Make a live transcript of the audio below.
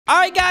All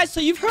right, guys, so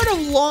you've heard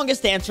of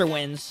longest answer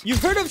wins. You've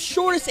heard of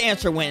shortest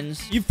answer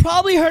wins. You've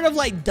probably heard of,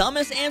 like,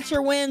 dumbest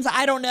answer wins.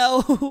 I don't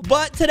know.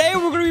 But today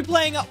we're going to be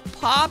playing a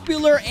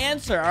popular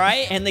answer, all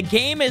right? And the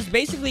game is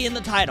basically in the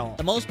title.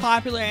 The most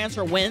popular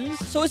answer wins.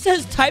 So it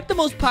says, type the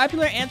most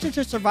popular answer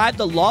to survive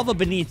the lava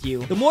beneath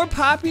you. The more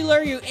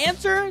popular you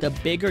answer, the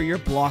bigger your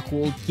block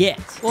will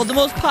get. Well, the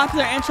most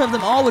popular answer of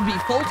them all would be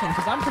Foltyn,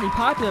 because I'm pretty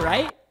popular,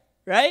 right?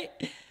 Right?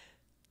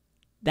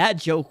 That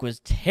joke was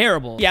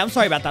terrible. Yeah, I'm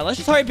sorry about that. Let's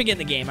just hurry up and get in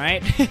the game, all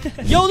right?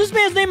 Yo, this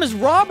man's name is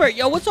Robert.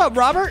 Yo, what's up,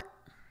 Robert?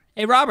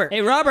 Hey, Robert.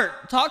 Hey, Robert.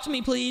 Talk to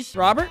me, please.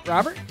 Robert?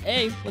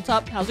 Hey, what's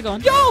up? How's it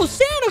going? Yo,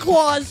 Santa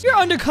Claus. You're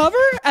undercover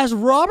as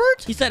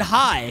Robert? He said,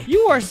 hi. You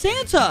are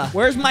Santa.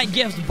 Where's my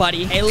gift,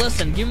 buddy? Hey,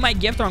 listen. Give me my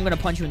gift or I'm going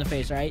to punch you in the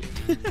face, all right?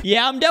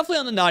 Yeah, I'm definitely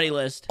on the naughty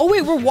list. Oh,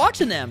 wait. We're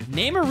watching them.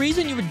 Name a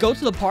reason you would go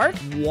to the park.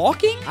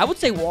 Walking? I would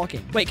say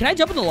walking. Wait, can I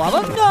jump in the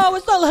lava? No,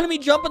 it's not letting me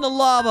jump in the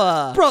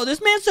lava. Bro,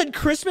 this man said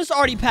Christmas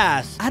already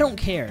passed. I don't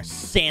care,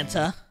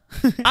 Santa.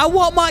 I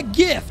want my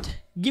gift.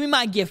 Give me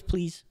my gift,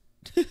 please.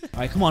 All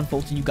right, come on,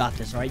 Foltyn. You got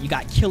this, all right? You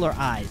got killer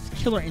eyes,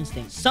 killer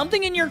instincts.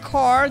 Something in your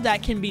car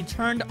that can be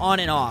turned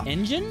on and off.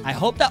 Engine? I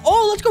hope that...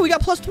 Oh, let's go. We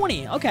got plus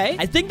 20. Okay.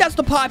 I think that's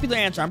the popular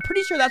answer. I'm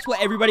pretty sure that's what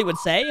everybody would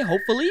say,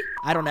 hopefully.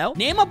 I don't know.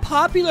 Name a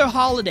popular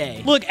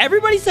holiday. Look,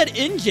 everybody said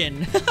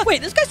engine.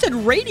 Wait, this guy said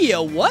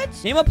radio. What?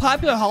 Name a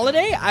popular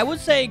holiday? I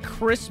would say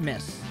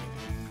Christmas.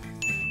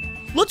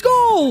 Let's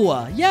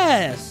go.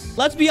 Yes.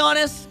 Let's be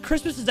honest.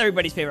 Christmas is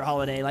everybody's favorite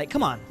holiday. Like,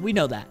 come on. We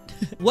know that.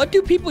 What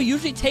do people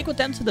usually take with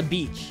them to the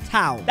beach?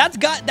 Towel. That's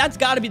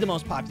got to be the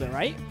most popular,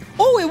 right?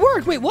 Oh, it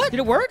worked. Wait, what? Did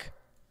it work?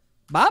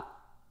 Bop.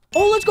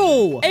 Oh, let's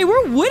go. Hey,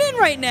 we're winning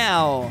right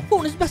now.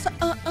 Phone is best.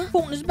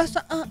 Phone is best.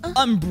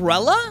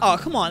 Umbrella? Oh,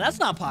 come on. That's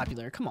not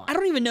popular. Come on. I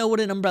don't even know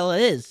what an umbrella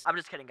is. I'm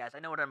just kidding, guys. I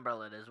know what an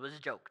umbrella is. It was a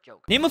joke.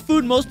 Name a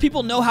food most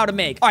people know how to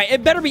make. All right,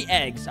 it better be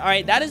eggs. All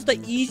right, that is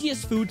the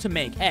easiest food to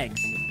make.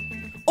 Eggs.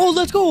 Oh,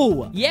 let's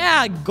go.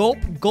 Yeah, gulp,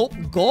 gulp,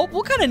 gulp.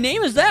 What kind of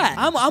name is that?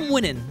 I'm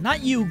winning.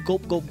 Not you,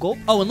 gulp, gulp, gulp.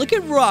 Oh, and look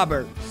at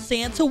Robert,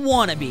 Santa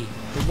wannabe.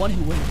 The one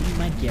who wouldn't give you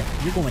my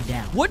gift. You're going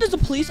down. What does a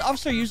police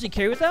officer usually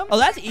carry with them? Oh,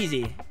 that's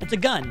easy. It's a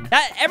gun.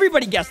 That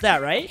everybody guessed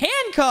that, right?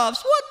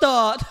 Handcuffs.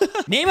 What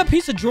the? Name a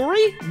piece of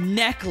jewelry.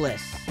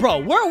 Necklace.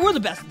 Bro, we're the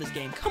best at this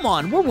game. Come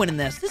on, we're winning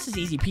this. This is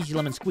easy peasy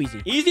lemon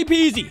squeezy. Easy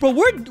peasy. Bro,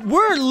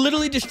 we're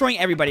literally destroying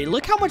everybody.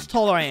 Look how much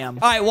taller I am.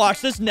 All right, watch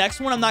this next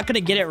one. I'm not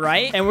gonna get it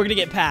right, and we're gonna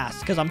get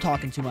passed because I'm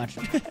talking too much.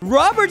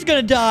 Robert's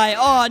gonna die.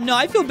 Oh no,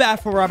 I feel bad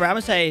for Robert. I'm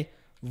gonna say,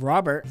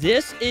 Robert,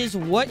 this is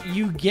what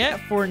you get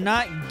for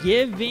not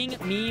giving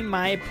me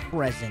my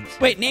present.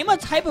 Wait, name a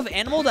type of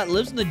animal that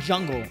lives in the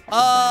jungle.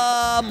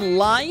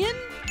 Lion?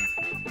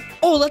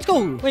 Oh, let's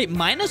go. Wait,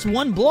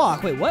 -1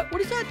 block. Wait, what?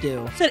 What does that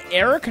do? It said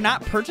error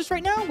cannot purchase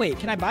right now. Wait,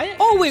 can I buy it?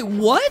 Oh, wait,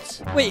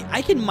 what? Wait,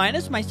 I can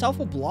minus myself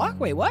a block?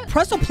 Wait, what?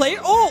 Press a player.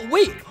 Oh,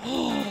 wait.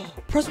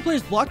 Press a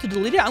player's block to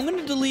delete it. I'm going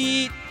to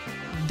delete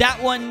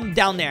that one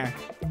down there.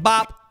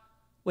 Bop.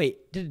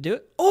 Wait, did it do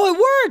it? Oh,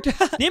 it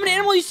worked. Name an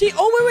animal you see.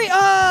 Oh,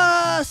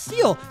 wait.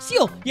 Seal.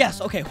 Seal. Yes.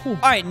 Okay. Whew.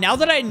 All right. Now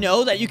that I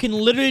know that you can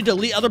literally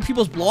delete other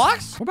people's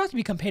blocks, we're about to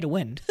become pay to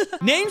win.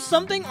 Name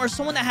something or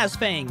someone that has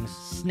fangs.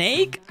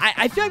 Snake?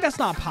 I feel like that's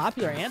not a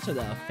popular answer,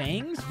 though.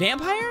 Fangs?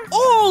 Vampire?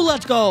 Oh,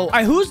 let's go. All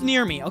right. Who's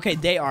near me? Okay,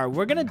 they are.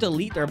 We're going to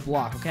delete their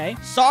block, okay?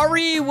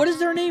 Sorry. What is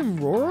their name?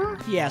 Roar?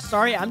 Yeah,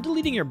 sorry. I'm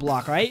deleting your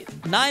block, right?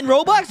 9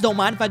 Robux? Don't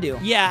mind if I do.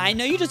 Yeah, I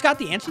know you just got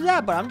the answer to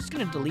that, but I'm just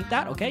going to delete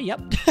that. Okay,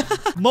 yep.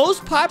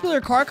 Most popular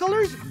car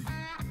colors?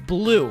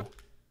 Blue.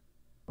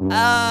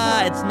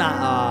 It's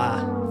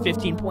not.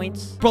 15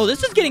 points. Bro,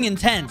 this is getting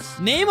intense.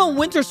 Name a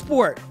winter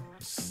sport.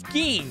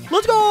 Skiing.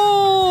 Let's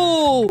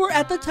go. We're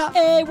at the top.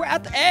 Hey, we're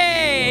at the...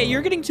 Hey,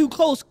 you're getting too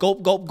close.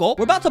 Gulp, gulp, gulp.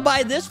 We're about to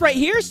buy this right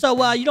here,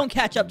 so you don't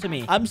catch up to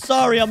me. I'm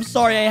sorry.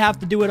 I have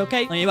to do it,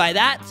 okay? Let me buy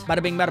that.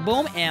 Bada bing, bada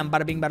boom, and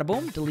bada bing, bada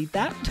boom. Delete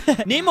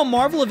that. Name a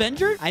Marvel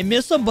Avenger. I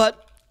miss him,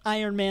 but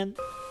Iron Man.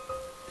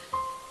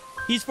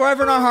 He's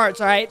forever in our hearts,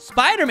 all right?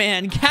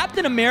 Spider-Man,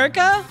 Captain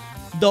America,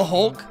 the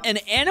Hulk, an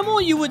animal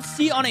you would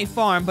see on a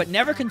farm but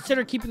never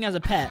consider keeping as a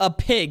pet. A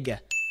pig.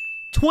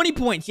 20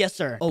 points, yes,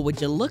 sir. Oh,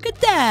 would you look at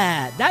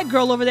that? That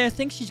girl over there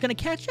thinks she's gonna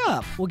catch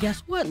up. Well, guess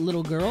what,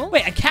 little girl?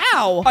 Wait, a cow?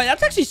 All right,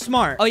 that's actually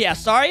smart. Oh, yeah,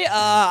 sorry.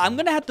 I'm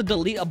gonna have to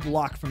delete a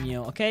block from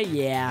you, okay?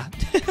 Yeah.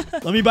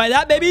 Let me buy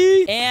that,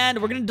 baby.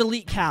 And we're gonna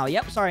delete cow.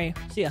 Yep, sorry.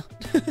 See ya.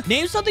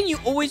 Name something you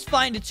always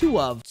find 2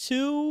 of.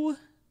 2...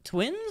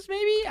 twins,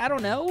 maybe? I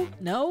don't know.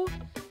 No?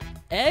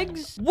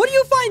 Eggs? What do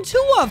you find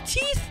 2 of?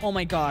 Teeth? Oh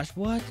my gosh.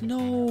 What?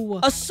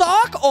 No. A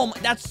sock? Oh my,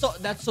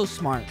 that's so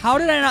smart. How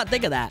did I not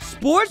think of that?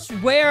 Sports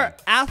where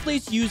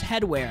athletes use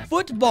headwear.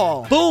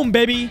 Football. Boom,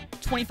 baby.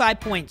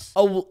 25 points.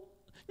 Oh,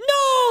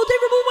 no, they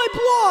removed my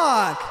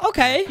block.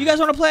 Okay. You guys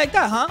want to play like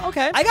that, huh?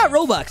 Okay. I got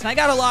Robux and I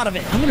got a lot of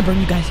it. I'm going to bring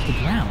you guys to the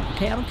ground.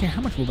 okay? I don't care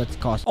how much Robux it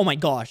costs. Oh my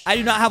gosh. I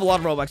do not have a lot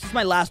of Robux. This is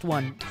my last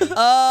one.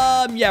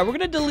 Yeah, we're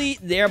gonna delete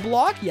their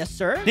block. Yes,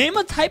 sir. Name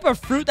a type of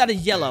fruit that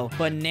is yellow.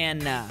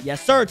 Banana.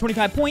 Yes, sir.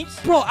 25 points.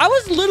 Bro, I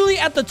was literally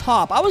at the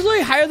top. I was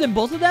literally higher than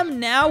both of them.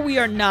 Now we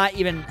are not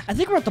even... I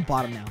think we're at the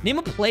bottom now. Name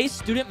a place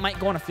student might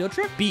go on a field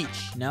trip. Beach.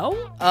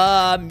 No.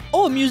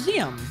 Oh, a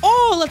museum.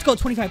 Oh, let's go.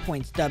 25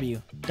 points.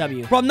 W.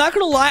 Bro, I'm not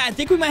gonna lie. I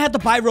think we might have to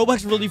buy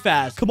Robux really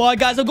fast. Come on,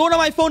 guys. I'm going on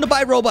my phone to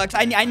buy Robux.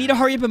 I need to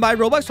hurry up and buy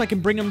Robux so I can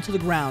bring them to the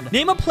ground.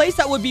 Name a place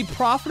that would be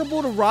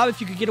profitable to rob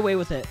if you could get away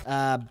with it.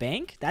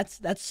 Bank? That's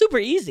super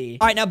easy.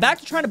 All right, now back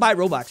to trying to buy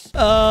Robux.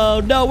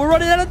 Oh, no. We're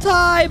running out of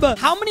time.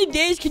 How many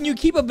days can you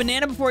keep a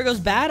banana before it goes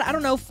bad? I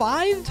don't know.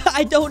 5?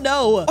 I don't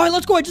know. All right,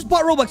 let's go. I just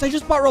bought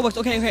Robux.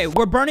 Okay.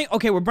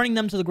 We're burning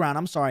them to the ground.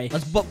 I'm sorry.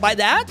 Let's buy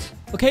that.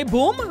 Okay,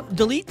 boom.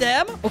 Delete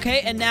them.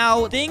 Okay, and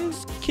now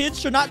things kids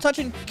should not touch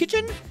in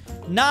kitchen.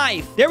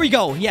 Knife. There we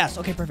go. Yes.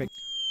 Okay, perfect.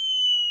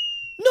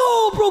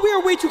 No, bro, we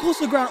are way too close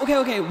to the ground.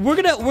 Okay. We're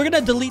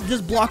gonna delete this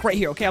block right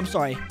here. Okay, I'm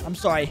sorry.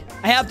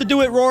 I have to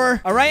do it,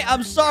 Roar. All right,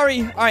 I'm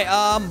sorry. All right,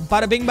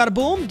 bada bing, bada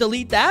boom.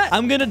 Delete that.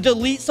 I'm gonna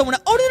delete someone.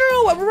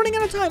 Oh, no. We're running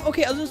out of time.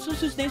 Okay, I was supposed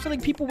to name something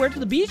people wear to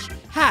the beach.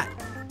 Hat.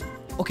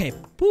 Okay,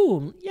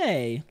 boom.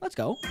 Yay. Let's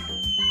go.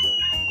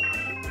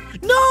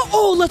 No!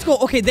 Oh, let's go.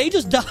 Okay, they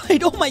just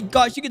died. Oh my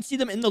gosh, you can see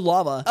them in the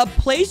lava. A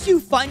place you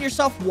find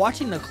yourself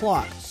watching the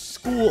clock.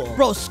 School.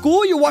 Bro,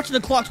 school, you're watching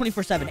the clock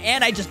 24/7.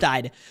 And I just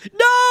died.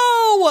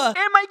 No!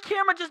 And my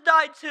camera just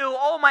died too.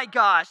 Oh my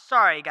gosh.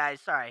 Sorry, guys.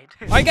 Sorry.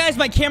 All right, guys,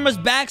 my camera's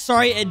back.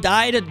 Sorry, it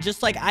died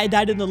just like I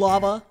died in the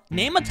lava.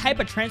 Name a type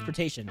of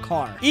transportation.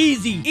 Car.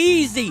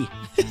 Easy.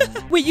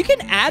 Wait, you can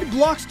add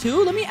blocks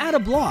too? Let me add a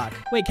block.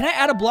 Wait, can I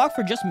add a block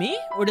for just me?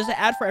 Or does it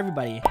add for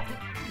everybody?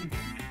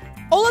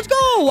 Oh, let's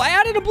go. I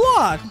added a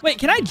block. Wait,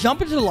 can I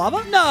jump into the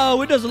lava? No,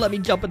 it doesn't let me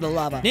jump into the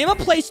lava. Name a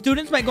place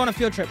students might go on a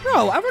field trip.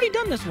 Bro, I've already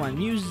done this one.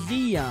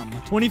 Museum.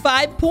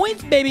 25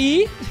 points,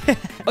 baby.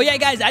 Oh, yeah,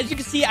 guys, as you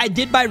can see, I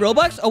did buy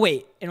Robux. Oh,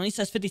 wait. It only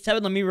says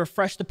 57. Let me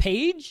refresh the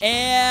page.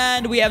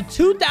 And we have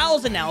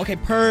 2,000 now. Okay,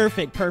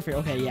 perfect.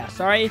 Okay, yeah,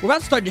 sorry. We're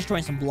about to start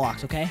destroying some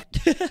blocks, okay?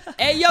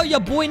 Hey,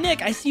 yo, boy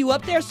Nick. I see you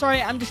up there. Sorry,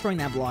 I'm destroying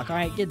that block. All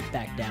right, get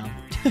back down.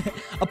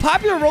 A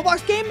popular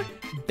Roblox game?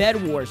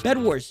 Bed Wars.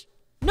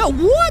 No,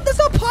 what? That's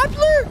not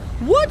popular?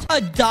 What?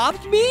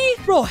 Adopt me?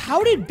 Bro,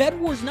 how did Bed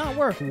Wars not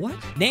work? What?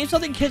 Name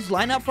something kids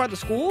line up for at the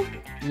school?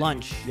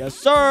 Lunch. Yes,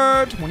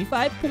 sir.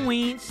 25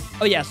 points.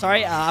 Oh, yeah,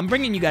 sorry. I'm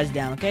bringing you guys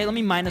down, okay? Let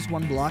me minus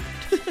 1 block.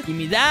 Give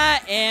me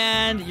that,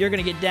 and you're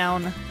gonna get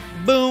down.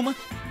 Boom.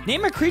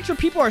 Name a creature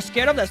people are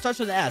scared of that starts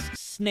with an S.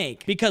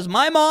 Snake. Because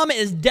my mom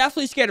is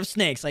definitely scared of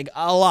snakes. Like,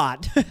 a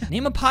lot.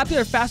 Name a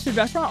popular fast food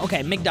restaurant?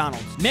 Okay,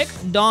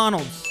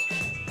 McDonald's.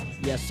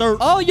 Yes, sir.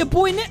 Oh, your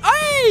boy Nick.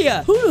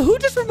 Hey! Who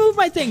just removed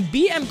my thing?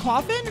 BM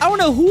Coffin? I don't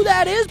know who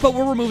that is, but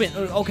we're removing.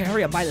 Okay,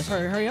 hurry up. Buy this.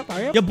 Hurry up.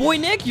 Your boy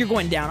Nick, you're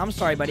going down. I'm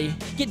sorry, buddy.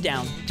 Get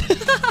down.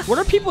 What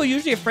are people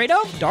usually afraid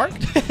of? Dark?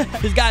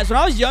 Because, guys, when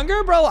I was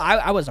younger, bro,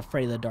 I was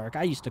afraid of the dark.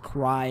 I used to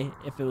cry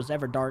if it was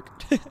ever dark.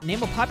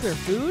 Name a popular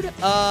food?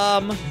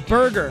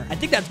 Burger. I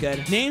think that's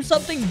good. Name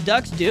something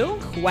ducks do?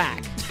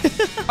 Quack.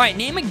 All right,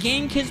 name a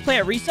game kids play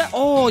at reset.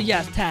 Oh,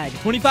 yes, tag.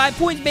 25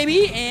 points,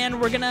 baby.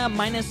 And we're gonna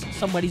minus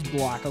somebody's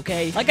block,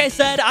 okay? Like I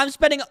said, I'm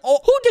spending... Oh,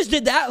 who just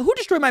did that? Who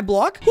destroyed my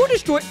block? Who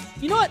destroyed...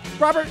 You know what,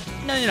 Robert?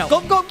 No.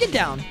 Go, get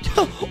down.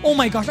 Oh,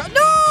 my gosh.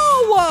 No!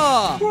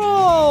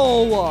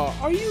 Bro,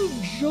 are you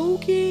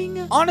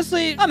joking?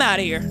 Honestly, I'm out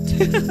of here.